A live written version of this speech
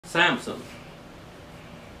Samson.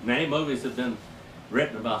 Many movies have been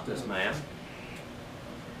written about this man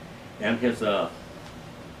and his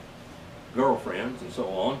girlfriends and so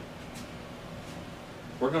on.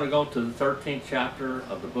 We're going to go to the 13th chapter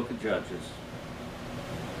of the book of Judges.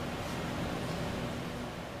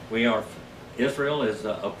 Israel is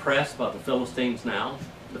oppressed by the Philistines now.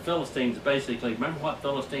 The Philistines basically, remember what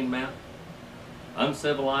Philistine meant?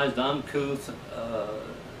 Uncivilized, uncouth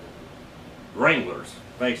wranglers,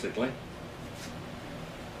 basically.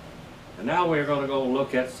 And now we're going to go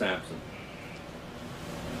look at Samson.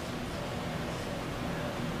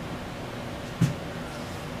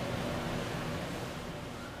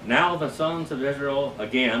 Now the sons of Israel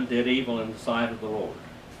again did evil in the sight of the Lord.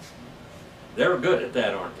 They're good at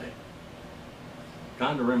that, aren't they?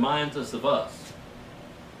 Kind of reminds us of us.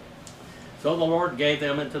 So the Lord gave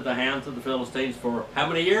them into the hands of the Philistines for how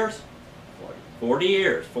many years? 40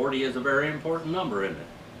 years. 40 is a very important number, isn't it?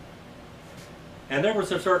 And there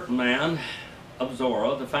was a certain man of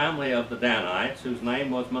Zorah, the family of the Danites, whose name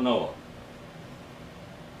was Manoah.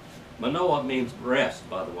 Manoah means rest,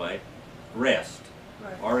 by the way. Rest.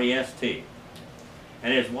 Right. R-E-S-T.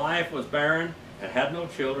 And his wife was barren and had no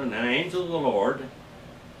children. And an angel of the Lord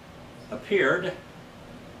appeared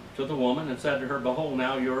to the woman and said to her, "Behold,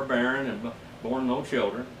 now you are barren and born no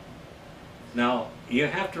children." Now, you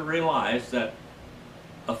have to realize that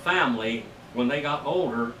a family, when they got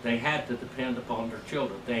older, they had to depend upon their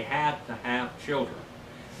children. They had to have children.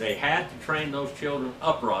 They had to train those children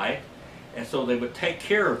upright, and so they would take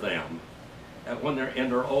care of them when they're in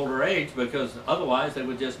their older age, because otherwise they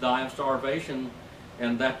would just die of starvation,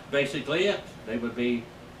 and that's basically it. They would be,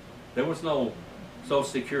 there was no Social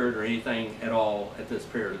Security or anything at all at this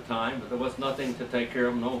period of time, but there was nothing to take care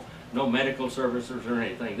of them, no medical services or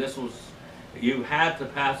anything. This was, you had to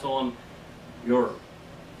pass on your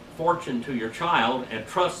fortune to your child and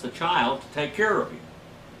trust the child to take care of you.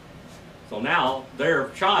 So now they're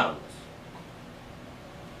childless.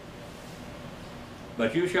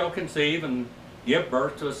 But you shall conceive and give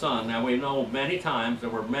birth to a son. Now we know many times there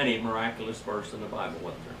were many miraculous births in the Bible,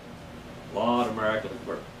 wasn't there? A lot of miraculous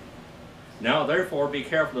births. Now therefore be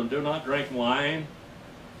careful and do not drink wine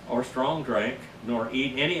or strong drink, nor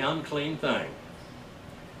eat any unclean thing.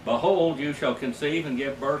 Behold, you shall conceive and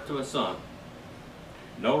give birth to a son.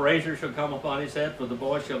 No razor shall come upon his head, for the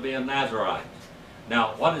boy shall be a Nazarite.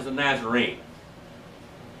 Now, what is a Nazarene?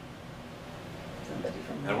 Somebody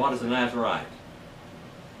from and what is a Nazarite?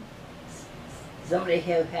 Somebody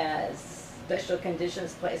who has special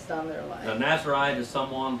conditions placed on their life. A Nazarite is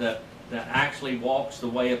someone that actually walks the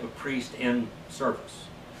way of a priest in service.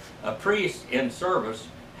 A priest in service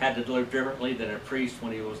had to live differently than a priest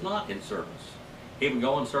when he was not in service. He would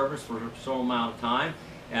go in service for some amount of time,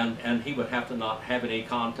 and he would have to not have any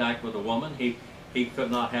contact with a woman. He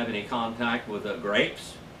could not have any contact with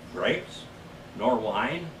grapes, nor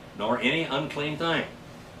wine, nor any unclean thing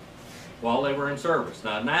while they were in service.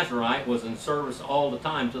 Now, a Nazarite was in service all the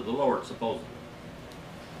time to the Lord, supposedly.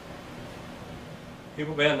 He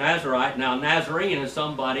will be a Nazarite. Now, Nazarene is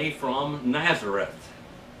somebody from Nazareth.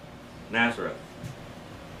 Nazareth.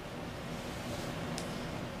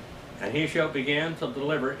 And he shall begin to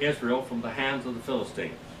deliver Israel from the hands of the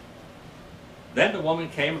Philistines. Then the woman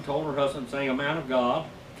came and told her husband, saying, "A man of God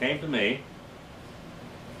came to me,"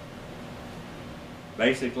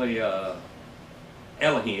 basically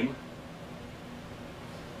Elohim,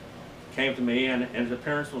 came to me, and his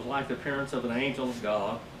appearance was like the appearance of an angel of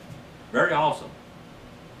God. Very awesome.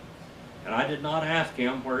 And I did not ask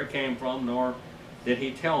him where he came from, nor did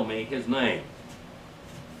he tell me his name.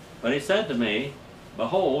 But he said to me,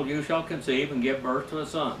 "Behold, you shall conceive and give birth to a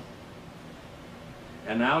son.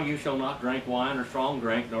 And now you shall not drink wine or strong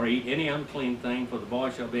drink, nor eat any unclean thing, for the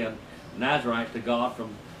boy shall be a Nazarite to God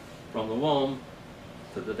from the womb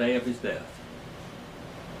to the day of his death."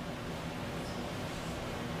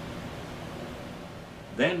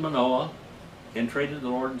 Then Manoah entreated the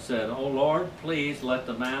Lord and said, "O Lord, please let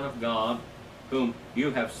the man of God whom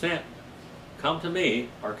you have sent come to me,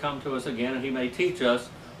 or come to us again, and he may teach us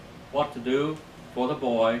what to do for the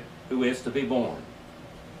boy who is to be born."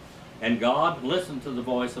 And God listened to the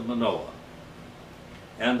voice of Manoah.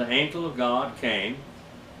 And the angel of God came,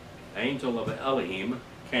 angel of Elohim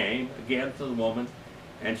came again to the woman,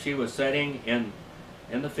 and she was sitting in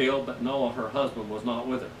the field, but Noah, her husband, was not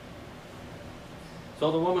with her. So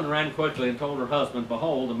the woman ran quickly and told her husband,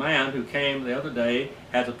 "Behold, the man who came the other day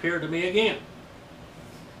has appeared to me again."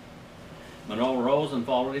 Manoah rose and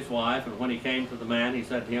followed his wife, and when he came to the man, he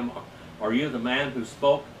said to him, "Are you the man who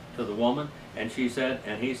spoke to the woman?" And he said,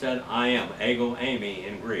 "I am," ego eimi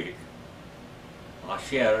in Greek,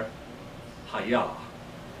 asher hayah.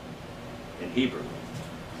 in Hebrew.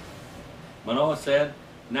 Manoah said,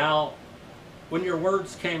 "Now, when your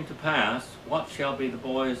words came to pass, what shall be the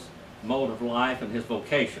boy's mode of life and his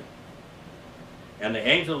vocation?" And the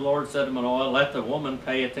angel of the Lord said to Manoah, "Let the woman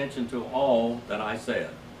pay attention to all that I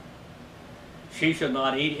said. She should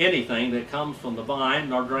not eat anything that comes from the vine,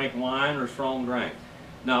 nor drink wine or strong drink."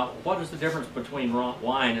 Now, what is the difference between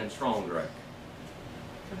wine and strong drink?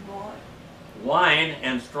 Wine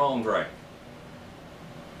and strong drink.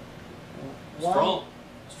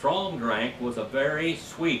 Strong drink was a very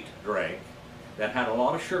sweet drink that had a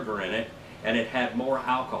lot of sugar in it, and it had more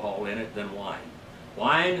alcohol in it than wine.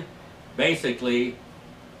 Wine, basically,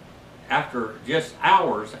 after just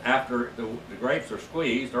hours after the grapes are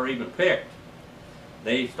squeezed or even picked,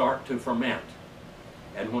 they start to ferment.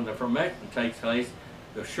 And when the fermentation takes place,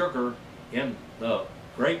 the sugar in the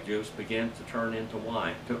grape juice begins to turn into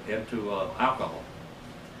wine, into alcohol.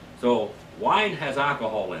 So wine has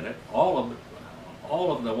alcohol in it. All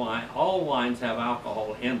wines have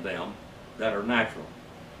alcohol in them that are natural.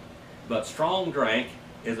 But strong drink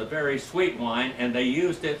is a very sweet wine, and they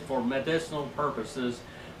used it for medicinal purposes,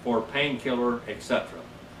 for painkiller, etc.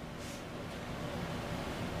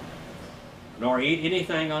 Nor eat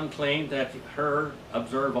anything unclean that you heard,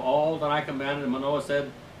 observe all that I commanded. And Manoah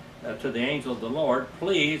said to the angel of the Lord,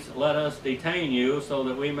 "Please let us detain you so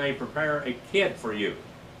that we may prepare a kid for you."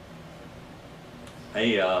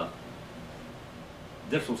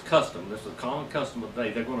 This was custom. This was a common custom of the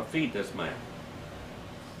day. They're going to feed this man.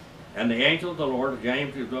 And the angel of the Lord,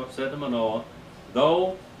 James, said to Manoah,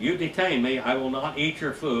 "Though you detain me, I will not eat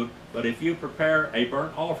your food, but if you prepare a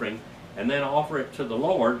burnt offering and then offer it to the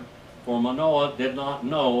Lord," for Manoah did not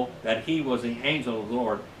know that he was the angel of the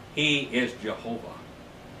Lord. He is Jehovah,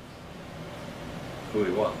 who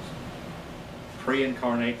he was.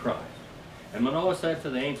 Pre-incarnate Christ. And Manoah said to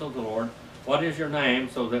the angel of the Lord, "What is your name,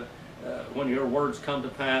 so that when your words come to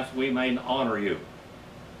pass, we may honor you?"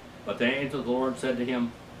 But the angel of the Lord said to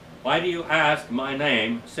him, "Why do you ask my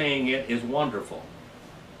name, seeing it is wonderful?"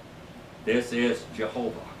 This is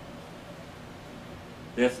Jehovah.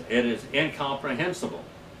 It is incomprehensible.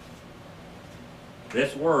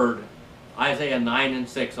 This word, Isaiah 9 and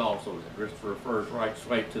 6 also refers right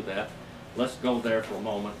straight to that. Let's go there for a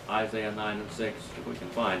moment. Isaiah 9 and 6, if we can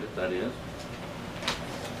find it, that is.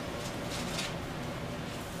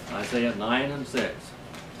 Isaiah 9 and 6.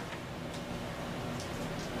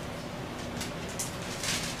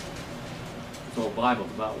 This old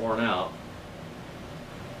Bible's about worn out.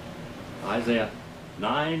 Isaiah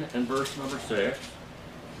 9 and verse number 6.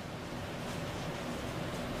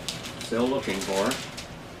 Still looking for it.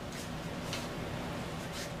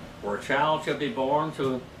 "For a child shall be born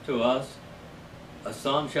to us, a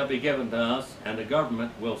son shall be given to us, and the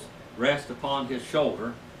government will rest upon his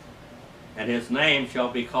shoulder, and his name shall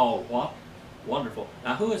be called" what? Wonderful.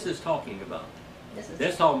 Now who is this talking about? This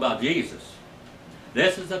is talking about Jesus.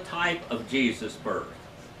 This is a type of Jesus' birth.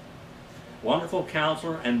 Wonderful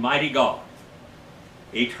Counselor and Mighty God,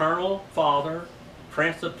 Eternal Father,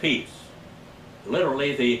 Prince of Peace.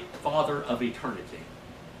 Literally the Father of eternity.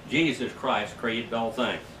 Jesus Christ created all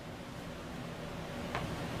things.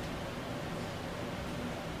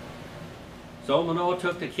 So Manoah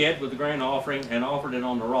took the kid with the grain offering and offered it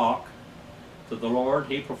on the rock to the Lord.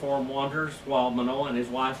 He performed wonders while Manoah and his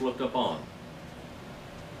wife looked upon.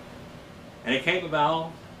 And it came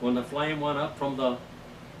about when the flame went up from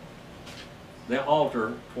the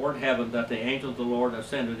altar toward heaven that the angel of the Lord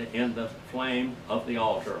ascended in the flame of the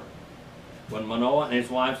altar. When Manoah and his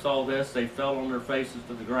wife saw this, they fell on their faces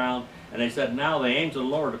to the ground, and they said, "Now the angel of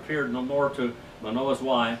the Lord appeared no more to Manoah's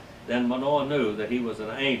wife." Then Manoah knew that he was an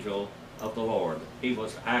angel of the Lord. He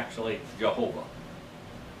was actually Jehovah,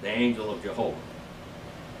 the angel of Jehovah.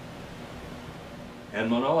 And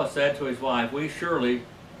Manoah said to his wife, we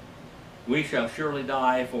shall surely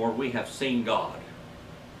die, for we have seen God."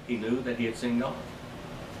 He knew that he had seen God.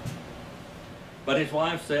 But his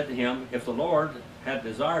wife said to him, "If the Lord had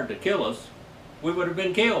desired to kill us, we would have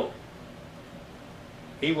been killed.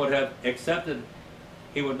 He would not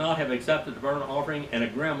have accepted the burnt offering and a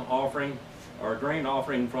grain offering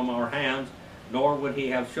from our hands, nor would he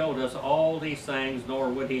have showed us all these things, nor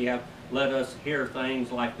would he have let us hear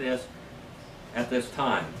things like this at this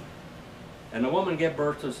time." And the woman gave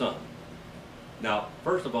birth to a son. Now,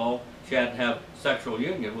 first of all, she had to have sexual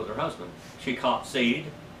union with her husband. She caught seed,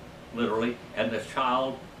 literally, and this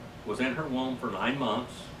child was in her womb for 9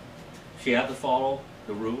 months. She had to follow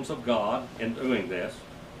the rules of God in doing this.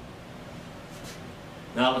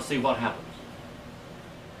 Now let's see what happens.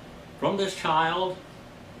 From this child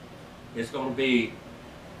is going to be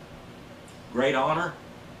great honor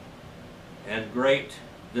and great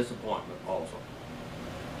disappointment also.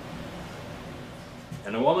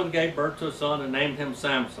 And the woman gave birth to a son and named him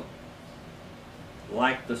Samson,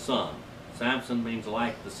 like the sun. Samson means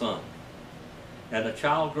like the sun. And the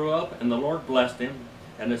child grew up, and the Lord blessed him,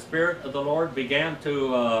 and the Spirit of the Lord began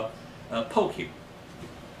to poke him.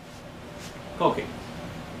 Poke him.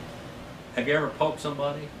 Have you ever poked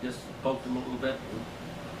somebody? Just poked them a little bit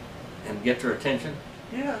and get their attention?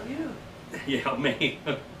 Yeah, you. Yeah, me.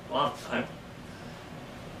 A lot of times.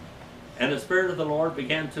 And the Spirit of the Lord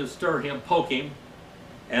began to stir him, poke him,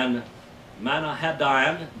 and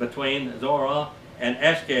Manahadian between Zorah and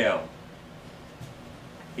Eshkel.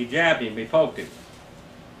 He jabbed him, he poked him.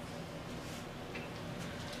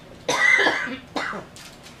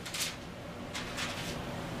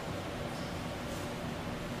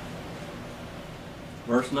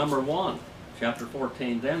 Verse number 1, chapter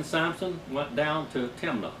 14. Then Samson went down to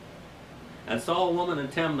Timnah and saw a woman in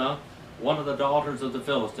Timnah, one of the daughters of the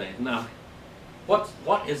Philistines. Now, what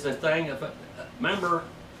is the thing? Remember,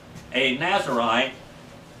 a Nazarite,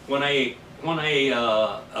 when a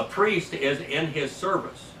priest is in his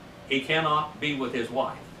service, he cannot be with his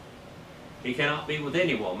wife. He cannot be with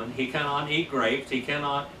any woman. He cannot eat grapes. He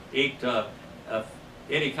cannot eat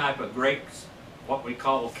any type of grapes, what we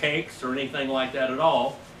call cakes or anything like that at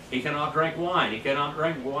all. He cannot drink wine. He cannot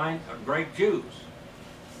drink wine or grape juice.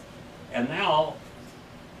 And now,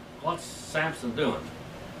 what's Samson doing?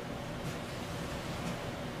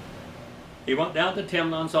 He went down to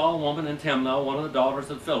Timnah and saw a woman in Timnah, one of the daughters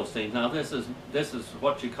of the Philistines. Now this is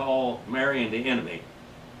what you call marrying the enemy.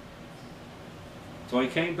 So he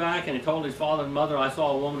came back and he told his father and mother, I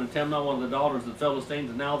saw a woman in Timnah, one of the daughters of the Philistines,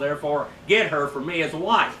 and now therefore get her for me as a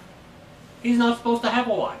wife. He's not supposed to have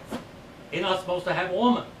a wife. He's not supposed to have a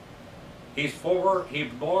woman. He's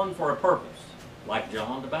born for a purpose, like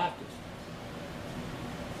John the Baptist.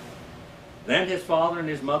 Then his father and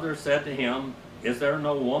his mother said to him, is there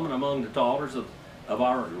no woman among the daughters of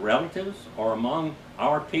our relatives or among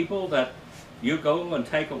our people that you go and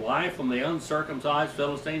take a wife from the uncircumcised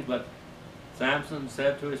Philistines? But Samson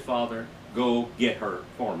said to his father, go get her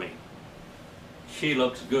for me. She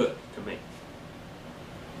looks good to me.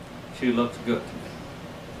 She looks good to me.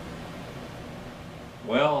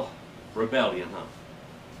 Well, rebellion, huh?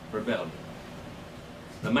 Rebellion.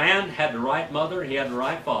 The man had the right mother, he had the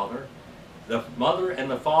right father. The mother and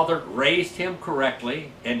the father raised him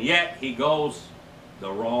correctly, and yet he goes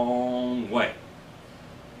the wrong way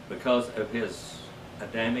because of his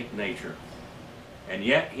Adamic nature. And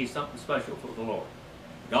yet he's something special for the Lord.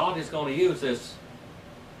 God is going to use this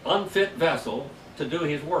unfit vessel to do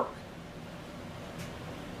his work.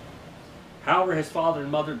 However, his father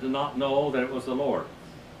and mother did not know that it was the Lord,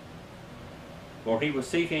 for he was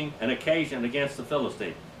seeking an occasion against the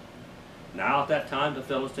Philistines. Now at that time the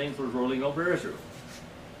Philistines were ruling over Israel.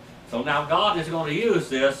 So now God is going to use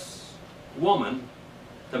this woman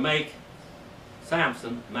to make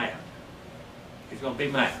Samson mad. He's going to be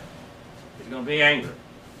mad. He's going to be angry.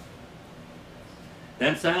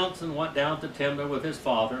 Then Samson went down to Timnah with his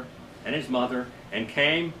father and his mother, and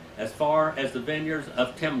came as far as the vineyards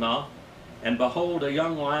of Timnah, and behold, a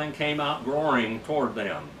young lion came out roaring toward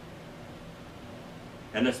them.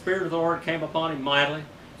 And the Spirit of the Lord came upon him mightily,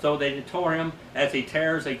 so they tore him as he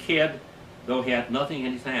tears a kid, though he had nothing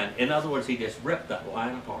in his hand. In other words, he just ripped that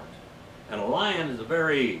lion apart. And a lion is a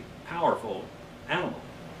very powerful animal.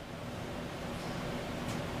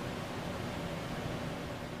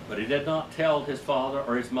 But he did not tell his father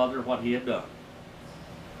or his mother what he had done.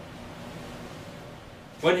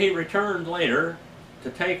 When he returned later to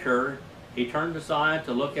take her, he turned aside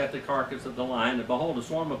to look at the carcass of the lion, and behold, a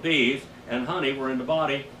swarm of bees and honey were in the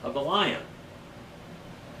body of the lion.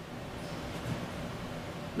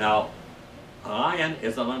 Now, a lion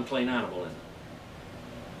is an unclean animal, isn't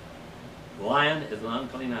it? Lion is an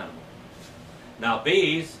unclean animal. Now,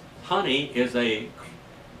 bees, honey is a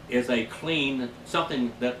clean,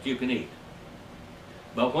 something that you can eat.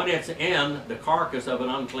 But when it's in the carcass of an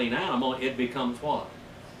unclean animal, it becomes what?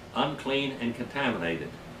 Unclean and contaminated.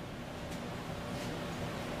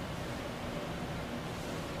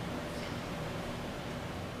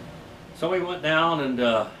 So he went down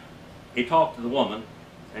and he talked to the woman,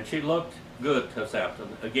 and she looked good to Samson.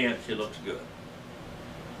 Again, she looks good.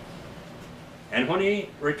 And when he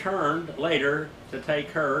returned later to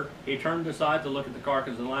take her, he turned aside to look at the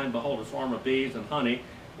carcass of the lion. Behold, a swarm of bees and honey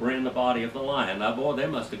were in the body of the lion. Now, boy, they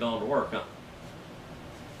must have gone to work, huh?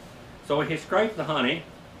 So he scraped the honey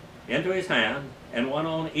into his hand and went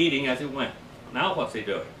on eating as he went. Now what's he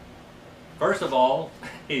doing? First of all,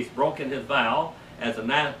 he's broken his vow as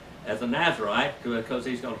a Nazarite because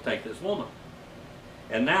he's going to take this woman.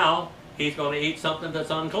 And now he's going to eat something that's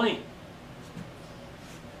unclean.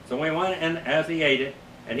 So we went, and as he ate it,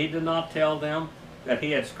 and he did not tell them that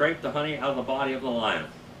he had scraped the honey out of the body of the lion.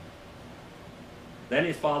 Then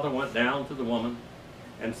his father went down to the woman,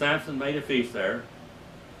 and Samson made a feast there,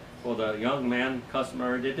 for the young man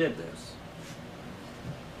customarily did this.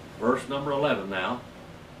 Verse number 11 now.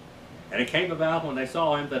 And it came about when they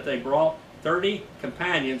saw him that they brought 30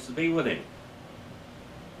 companions to be with him.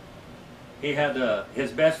 He had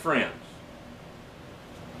his best friends.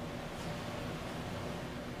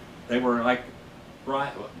 They were like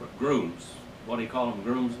grooms. What do you call them?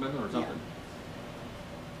 Groomsmen or something?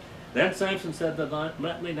 Yeah. Then Samson said,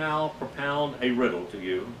 let me now propound a riddle to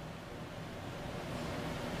you.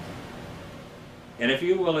 And if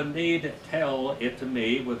you will indeed tell it to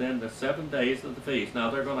me within the 7 days of the feast. Now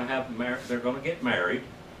they're going to get married.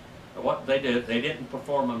 What they did, they didn't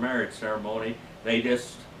perform a marriage ceremony. They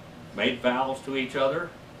just made vows to each other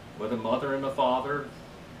with a mother and a father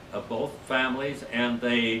of both families, and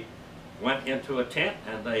they went into a tent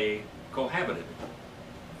and they cohabited.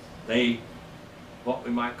 They, what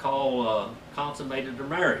we might call, consummated their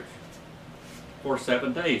marriage. For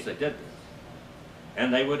 7 days they did this.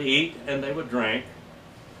 And they would eat and they would drink,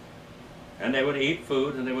 and they would eat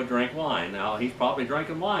food and they would drink wine. Now, he's probably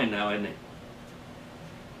drinking wine now, isn't he?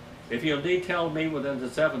 If you'll indeed tell me within the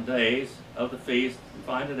 7 days of the feast and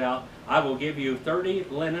find it out, I will give you 30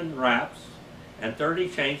 linen wraps and 30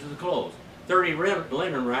 changes of clothes. 30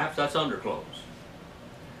 linen wraps, that's underclothes.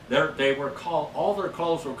 They were called, all their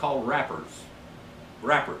clothes were called wrappers.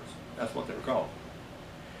 Wrappers, that's what they were called.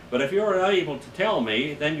 But if you're able to tell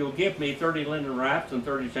me, then you'll give me 30 linen wraps and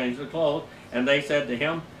 30 changes of clothes. And they said to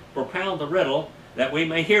him, propound the riddle that we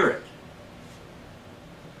may hear it.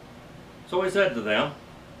 So he said to them,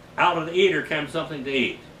 out of the eater came something to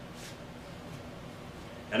eat,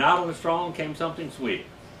 and out of the strong came something sweet.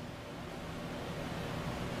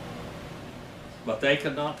 But they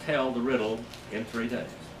could not tell the riddle in 3 days.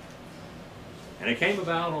 And it came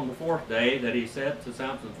about on the 4th day that he said to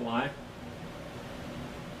Samson's wife,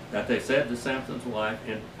 that they said to Samson's wife,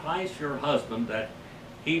 entice your husband that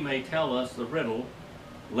he may tell us the riddle,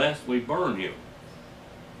 lest we burn you.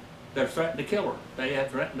 They're threatened to kill her. They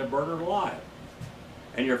had threatened to burn her alive.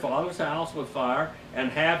 And your father's house with fire,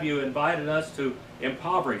 and have you invited us to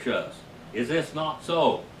impoverish us? Is this not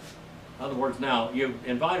so? In other words, now, you've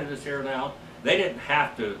invited us here now. They didn't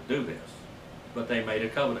have to do this, but they made a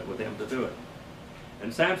covenant with him to do it.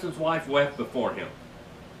 And Samson's wife wept before him.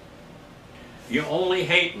 You only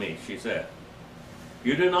hate me, she said.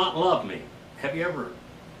 You do not love me. Have you ever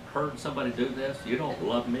heard somebody do this? You don't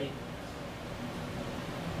love me.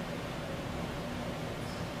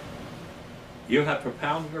 You have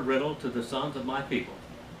propounded a riddle to the sons of my people.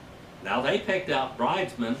 Now they picked out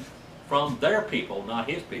bridesmen from their people, not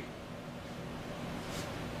his people,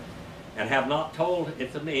 and have not told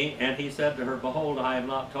it to me. And he said to her, behold, I have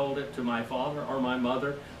not told it to my father or my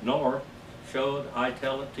mother, nor should I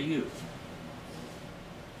tell it to you.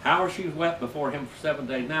 How she wept before him for 7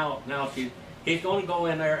 days. Now he's going to go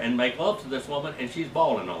in there and make love to this woman, and she's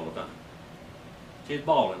bawling all the time. She's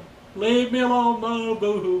bawling. Leave me alone, boo-hoo,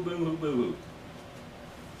 boo-hoo, boo-hoo.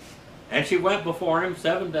 And she wept before him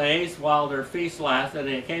 7 days while their feast lasted, and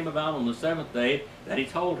it came about on the 7th day that he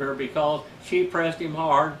told her, because she pressed him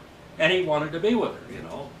hard, and he wanted to be with her, you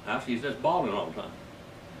know. Now she's just bawling all the time.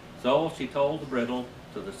 So she told the riddle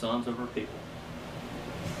to the sons of her people.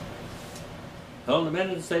 So the men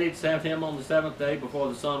of the city sent him on the 7th day before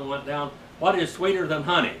the sun went down, what is sweeter than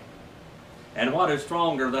honey, and what is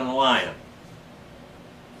stronger than a lion?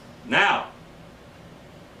 Now,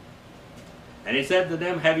 and he said to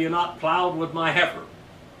them, have you not plowed with my heifer?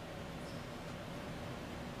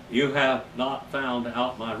 You have not found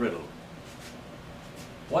out my riddle.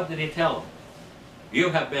 What did he tell them? You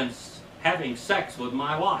have been having sex with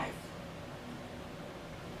my wife,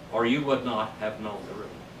 or you would not have known the riddle.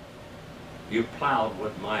 You plowed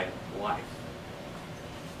with my wife.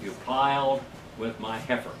 You plowed with my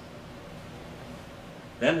heifer.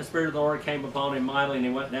 Then the Spirit of the Lord came upon him mightily, and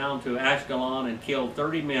he went down to Ashkelon and killed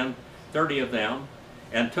 30 men, 30 of them,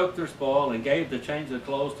 and took their spoil and gave the change of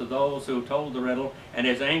clothes to those who told the riddle, and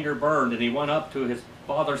his anger burned, and he went up to his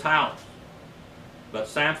father's house. But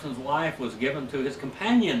Samson's wife was given to his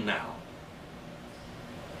companion now,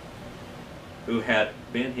 who had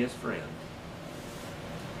been his friend,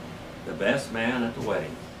 the best man at the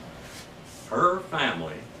wedding. Her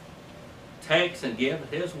family takes and gives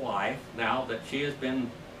his wife, now that she has been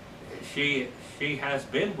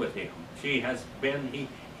with him. She has been,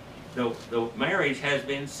 the marriage has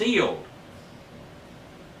been sealed.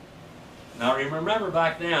 Now remember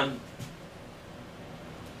back then,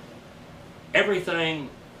 everything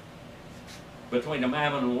between a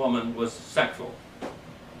man and a woman was sexual.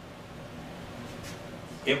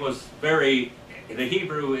 It was the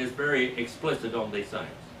Hebrew is very explicit on these things.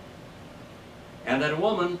 And that a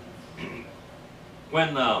woman,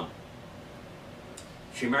 when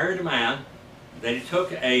she married a man, that he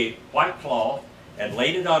took a white cloth and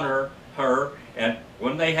laid it on her, and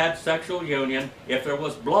when they had sexual union, if there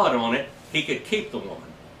was blood on it, he could keep the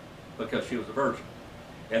woman because she was a virgin.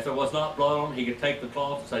 If there was not blood on it, he could take the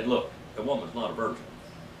cloth and say, look, the woman's not a virgin.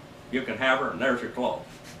 You can have her, and there's your cloth.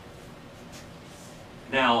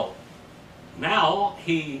 Now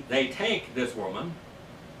they take this woman,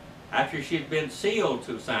 after she's been sealed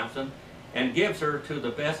to Samson, and gives her to the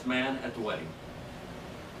best man at the wedding.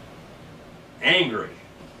 Angry.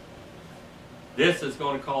 This is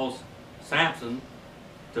going to cause Samson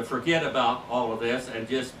to forget about all of this and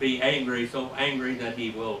just be angry, so angry that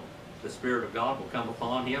the Spirit of God will come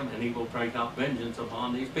upon him and he will take out vengeance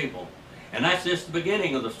upon these people. And that's just the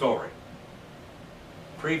beginning of the story.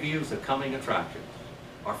 Previews of coming attractions.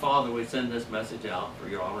 Our Father, we send this message out for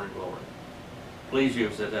your honor and glory. Please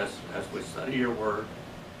use it as we study your word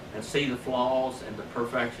and see the flaws and the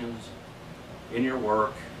perfections in your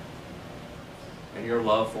work and your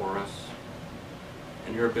love for us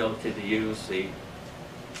and your ability to use the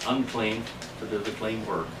unclean to do the clean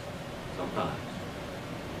work sometimes.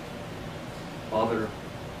 Father,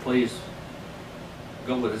 please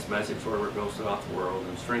go with this message wherever it goes throughout the world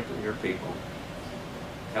and strengthen your people.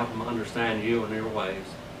 Help them understand you and your ways,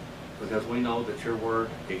 because we know that your word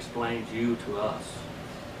explains you to us,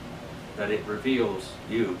 that it reveals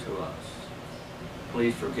you to us.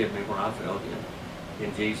 Please forgive me where I failed you.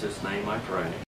 In Jesus' name I pray.